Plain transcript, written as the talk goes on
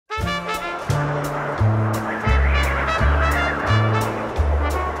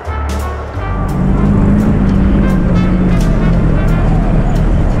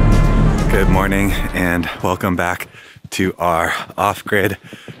morning and welcome back to our off-grid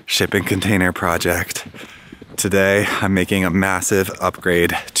shipping container project. Today I'm making a massive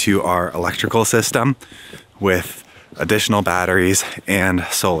upgrade to our electrical system with additional batteries and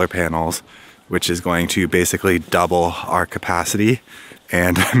solar panels, which is going to basically double our capacity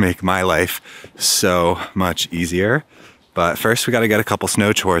and make my life so much easier. But first we got to get a couple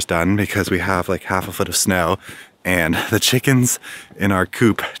snow chores done because we have like half a foot of snow and the chickens in our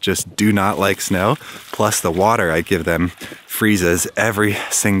coop just do not like snow. Plus the water I give them freezes every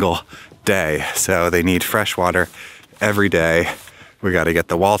single day. So they need fresh water every day. We got to get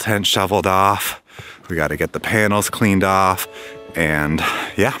the wall tent shoveled off. We got to get the panels cleaned off. And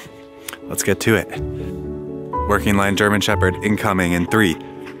yeah, let's get to it. Working line German Shepherd incoming in 3,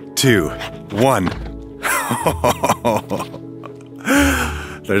 2, 1.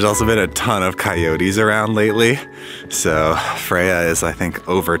 There's also been a ton of coyotes around lately, so Freya is, I think,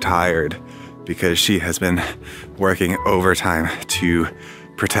 overtired because she has been working overtime to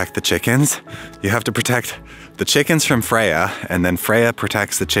protect the chickens. You have to protect the chickens from Freya, and then Freya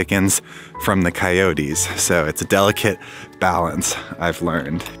protects the chickens from the coyotes. So it's a delicate balance, I've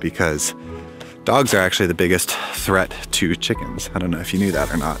learned, because dogs are actually the biggest threat to chickens. I don't know if you knew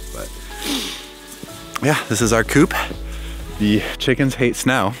that or not, but yeah, this is our coop. The chickens hate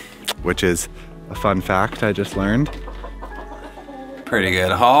snow, which is a fun fact I just learned. Pretty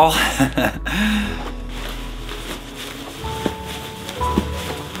good haul.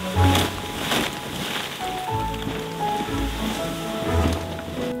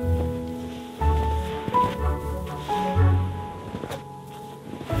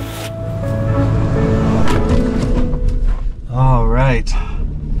 All right,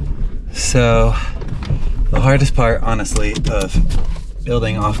 so the hardest part, honestly, of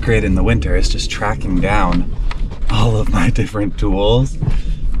building off-grid in the winter is just tracking down all of my different tools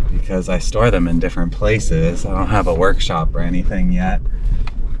because I store them in different places. I don't have a workshop or anything yet.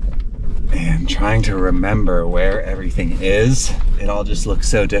 And trying to remember where everything is, it all just looks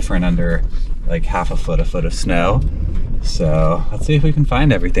so different under like half a foot of snow. So let's see if we can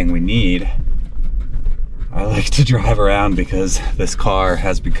find everything we need. I like to drive around because this car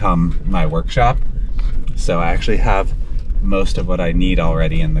has become my workshop. So I actually have most of what I need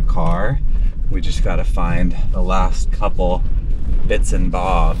already in the car. We just gotta find the last couple bits and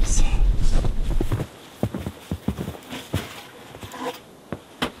bobs.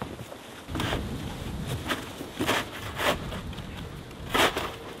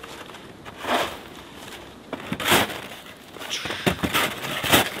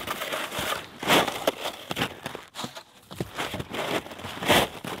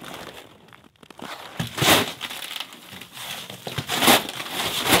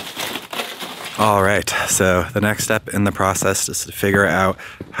 All right, so the next step in the process is to figure out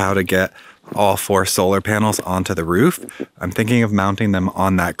how to get all 4 solar panels onto the roof. I'm thinking of mounting them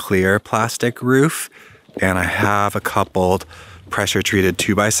on that clear plastic roof, and I have a couple pressure treated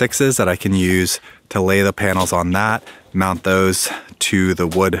 2x6s that I can use to lay the panels on that, mount those to the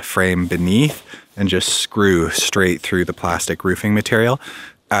wood frame beneath, and just screw straight through the plastic roofing material.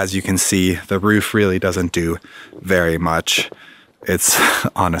 As you can see, the roof really doesn't do very much. It's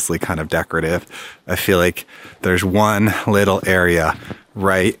honestly kind of decorative. I feel like there's one little area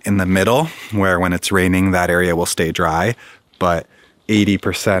right in the middle where when it's raining, that area will stay dry, but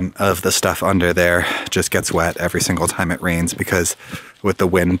 80% of the stuff under there just gets wet every single time it rains because with the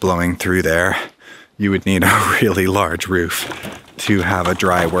wind blowing through there, you would need a really large roof to have a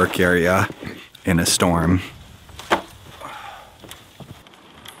dry work area in a storm.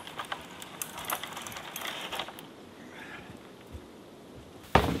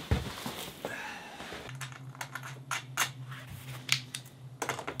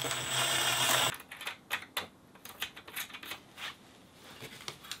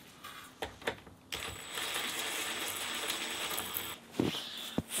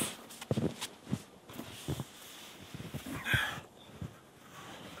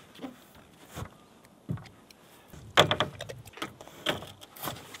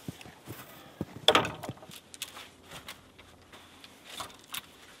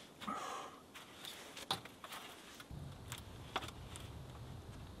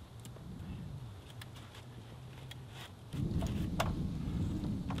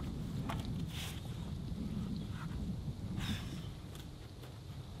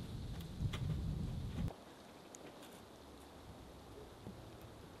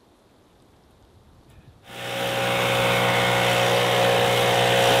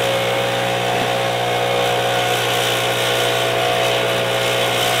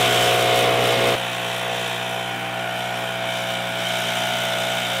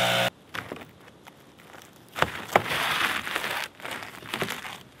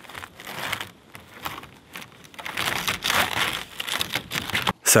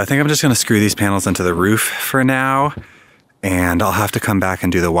 So I think I'm just gonna screw these panels into the roof for now, and I'll have to come back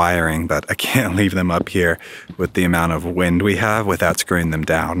and do the wiring, but I can't leave them up here with the amount of wind we have without screwing them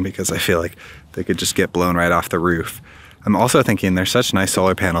down, because I feel like they could just get blown right off the roof. I'm also thinking they're such nice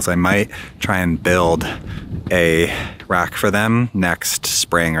solar panels, I might try and build a rack for them next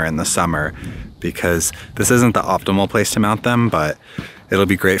spring or in the summer, because this isn't the optimal place to mount them, but it'll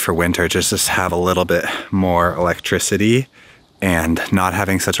be great for winter just to have a little bit more electricity, and not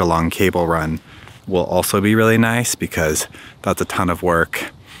having such a long cable run will also be really nice because that's a ton of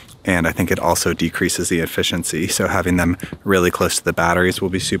work, and I think it also decreases the efficiency. So having them really close to the batteries will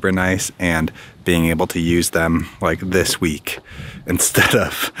be super nice, and being able to use them like this week instead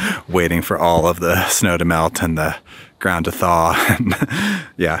of waiting for all of the snow to melt and the ground to thaw.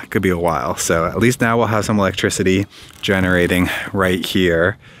 Yeah, it could be a while. So at least now we'll have some electricity generating right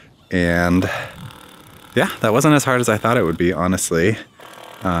here. And yeah, that wasn't as hard as I thought it would be, honestly.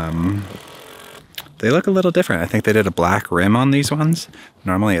 They look a little different. I think they did a black rim on these ones.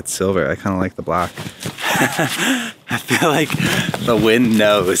 Normally it's silver. I kind of like the black. I feel like the wind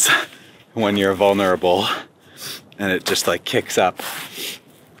knows when you're vulnerable, and it just like kicks up.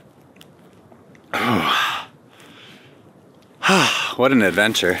 Oh. What an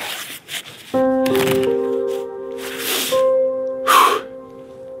adventure.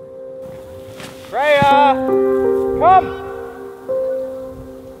 Freja, come!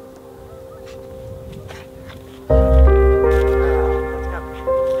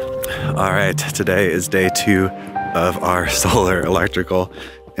 All right, today is day 2 of our solar electrical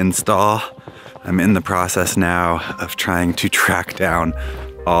install. I'm in the process now of trying to track down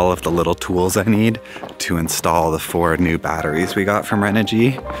all of the little tools I need to install the 4 new batteries we got from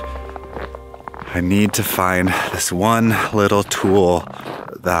Renogy. I need to find this one little tool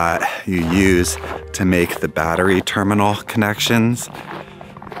that you use to make the battery terminal connections,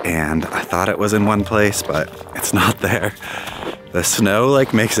 and I thought it was in one place, but it's not there. The snow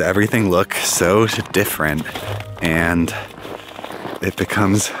like makes everything look so different, and it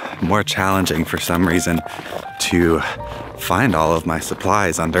becomes more challenging for some reason to find all of my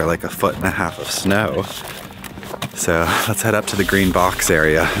supplies under like 1.5 feet of snow. So let's head up to the green box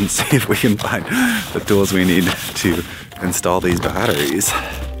area and see if we can find the tools we need to install these batteries.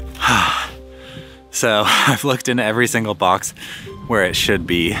 So I've looked in every single box where it should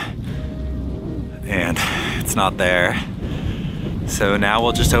be, and it's not there. So now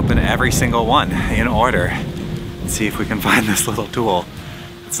we'll just open every single one in order and see if we can find this little tool.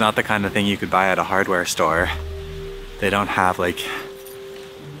 It's not the kind of thing you could buy at a hardware store. They don't have like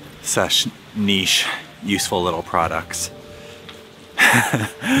such niche, useful little products.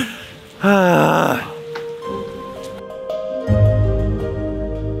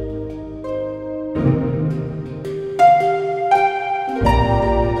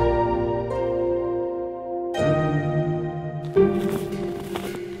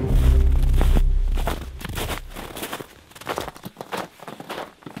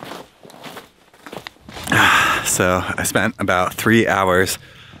 So I spent about 3 hours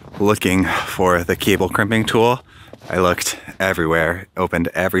looking for the cable crimping tool. I looked everywhere, opened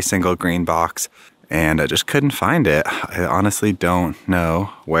every single green box, and I just couldn't find it. I honestly don't know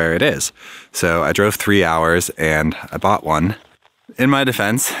where it is. So I drove 3 hours and I bought one. In my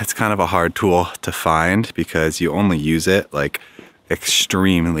defense, it's kind of a hard tool to find because you only use it like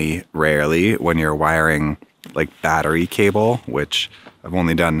extremely rarely when you're wiring like battery cable, which I've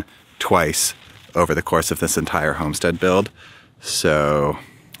only done twice over the course of this entire homestead build. So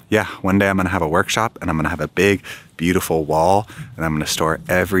yeah, one day I'm gonna have a workshop and I'm gonna have a big, beautiful wall, and I'm gonna store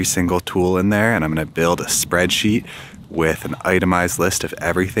every single tool in there, and I'm gonna build a spreadsheet with an itemized list of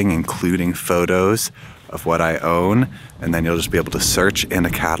everything, including photos of what I own, and then you'll just be able to search in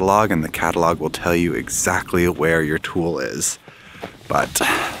a catalog, and the catalog will tell you exactly where your tool is. But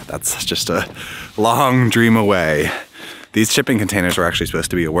that's just a long dream away. These shipping containers were actually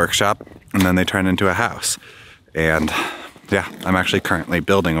supposed to be a workshop, and then they turned into a house. And yeah, I'm actually currently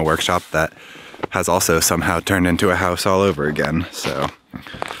building a workshop that has also somehow turned into a house all over again, so.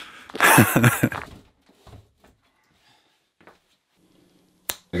 I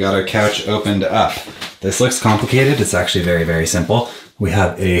got our couch opened up. This looks complicated. It's actually very, very simple. We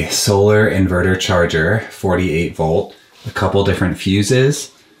have a solar inverter charger, 48 volt, a couple different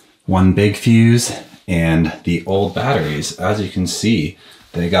fuses, one big fuse, and the old batteries. As you can see,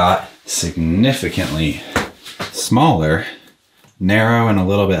 they got significantly smaller, narrow, and a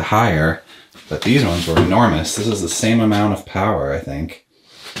little bit higher, but these ones were enormous. This is the same amount of power, I think.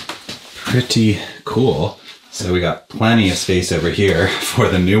 Pretty cool. So we got plenty of space over here for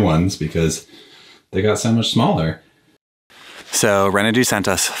the new ones because they got so much smaller. So Renedu sent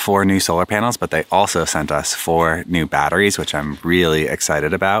us 4 new solar panels, but they also sent us 4 new batteries, which I'm really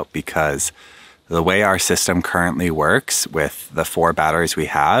excited about because the way our system currently works with the 4 batteries we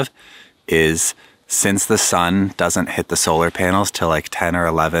have is since the sun doesn't hit the solar panels till like 10 or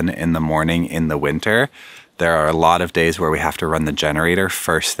 11 in the morning in the winter, there are a lot of days where we have to run the generator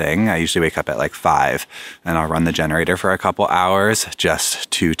first thing. I usually wake up at like 5 and I'll run the generator for a couple hours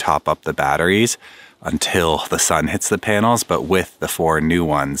just to top up the batteries until the sun hits the panels. But with the 4 new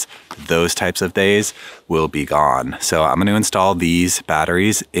ones, those types of days will be gone. So I'm going to install these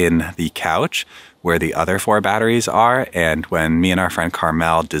batteries in the couch where the other 4 batteries are. And when me and our friend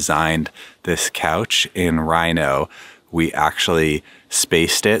Carmel designed this couch in Rhino, we actually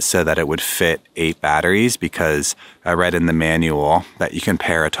spaced it so that it would fit 8 batteries, because I read in the manual that you can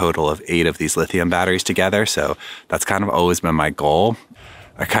pair a total of 8 of these lithium batteries together. So that's kind of always been my goal.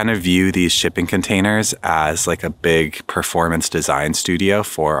 I kind of view these shipping containers as like a big performance design studio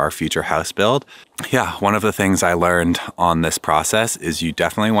for our future house build. Yeah, one of the things I learned on this process is you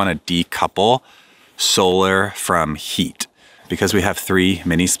definitely want to decouple solar from heat, because we have 3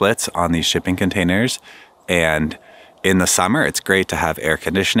 mini splits on these shipping containers. And in the summer, it's great to have air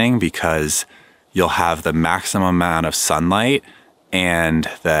conditioning because you'll have the maximum amount of sunlight, and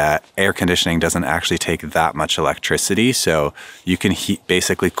the air conditioning doesn't actually take that much electricity. So you can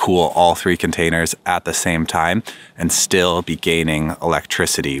basically cool all 3 containers at the same time and still be gaining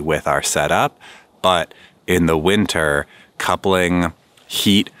electricity with our setup. But in the winter, coupling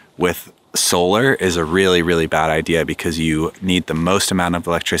heat with solar is a really, really bad idea, because you need the most amount of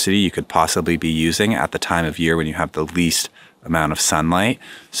electricity you could possibly be using at the time of year when you have the least amount of sunlight.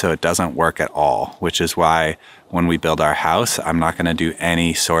 So it doesn't work at all, which is why when we build our house, I'm not going to do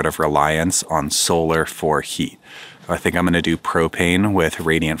any sort of reliance on solar for heat. I think I'm going to do propane with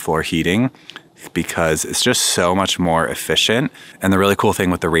radiant floor heating, because it's just so much more efficient. And the really cool thing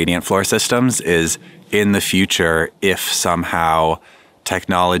with the radiant floor systems is in the future, if somehow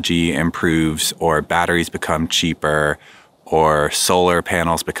technology improves or batteries become cheaper or solar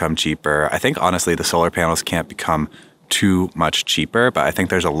panels become cheaper, I think honestly the solar panels can't become too much cheaper, but I think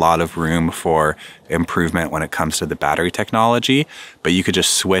there's a lot of room for improvement when it comes to the battery technology. But you could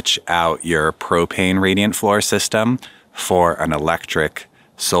just switch out your propane radiant floor system for an electric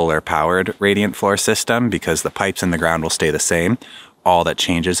solar powered radiant floor system, because the pipes in the ground will stay the same. All that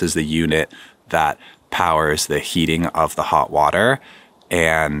changes is the unit that powers the heating of the hot water.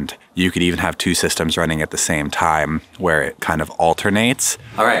 And you could even have 2 systems running at the same time where it kind of alternates.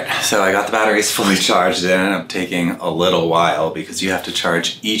 All right, so I got the batteries fully charged. It ended up taking a little while because you have to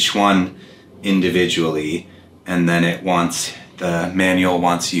charge each one individually, and then the manual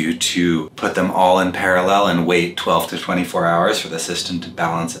wants you to put them all in parallel and wait 12 to 24 hours for the system to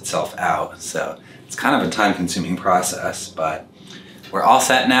balance itself out. So it's kind of a time-consuming process, but we're all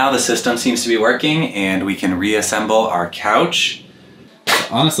set now. The system seems to be working and we can reassemble our couch.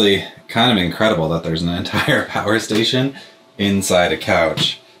 Honestly, kind of incredible that there's an entire power station inside a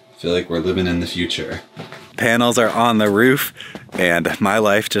couch. I feel like we're living in the future. Panels are on the roof and my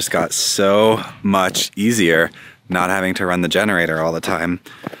life just got so much easier not having to run the generator all the time,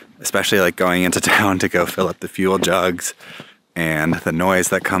 especially like going into town to go fill up the fuel jugs and the noise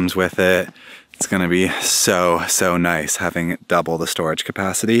that comes with it. It's gonna be so nice having double the storage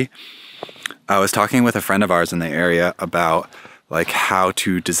capacity. I was talking with a friend of ours in the area about like how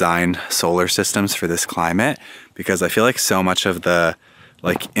to design solar systems for this climate, because I feel like so much of the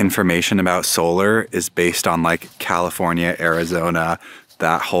like information about solar is based on like California, Arizona,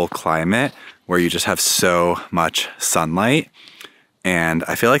 that whole climate where you just have so much sunlight. And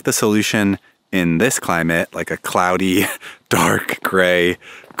I feel like the solution in this climate, like a cloudy, dark, gray,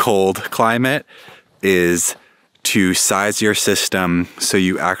 cold climate, is to size your system so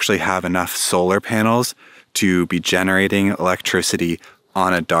you actually have enough solar panels to be generating electricity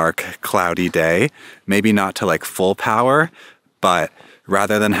on a dark, cloudy day. Maybe not to like full power, but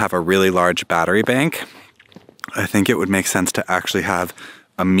rather than have a really large battery bank, I think it would make sense to actually have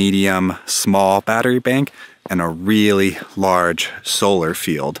a medium, small battery bank and a really large solar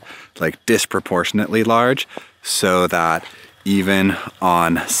field, like disproportionately large, so that even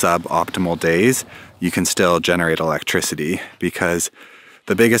on suboptimal days, you can still generate electricity, because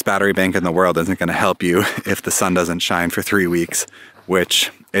the biggest battery bank in the world isn't going to help you if the sun doesn't shine for 3 weeks,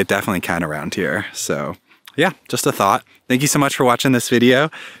 which it definitely can around here. So yeah, just a thought. Thank you so much for watching this video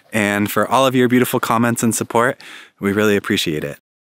and for all of your beautiful comments and support. We really appreciate it.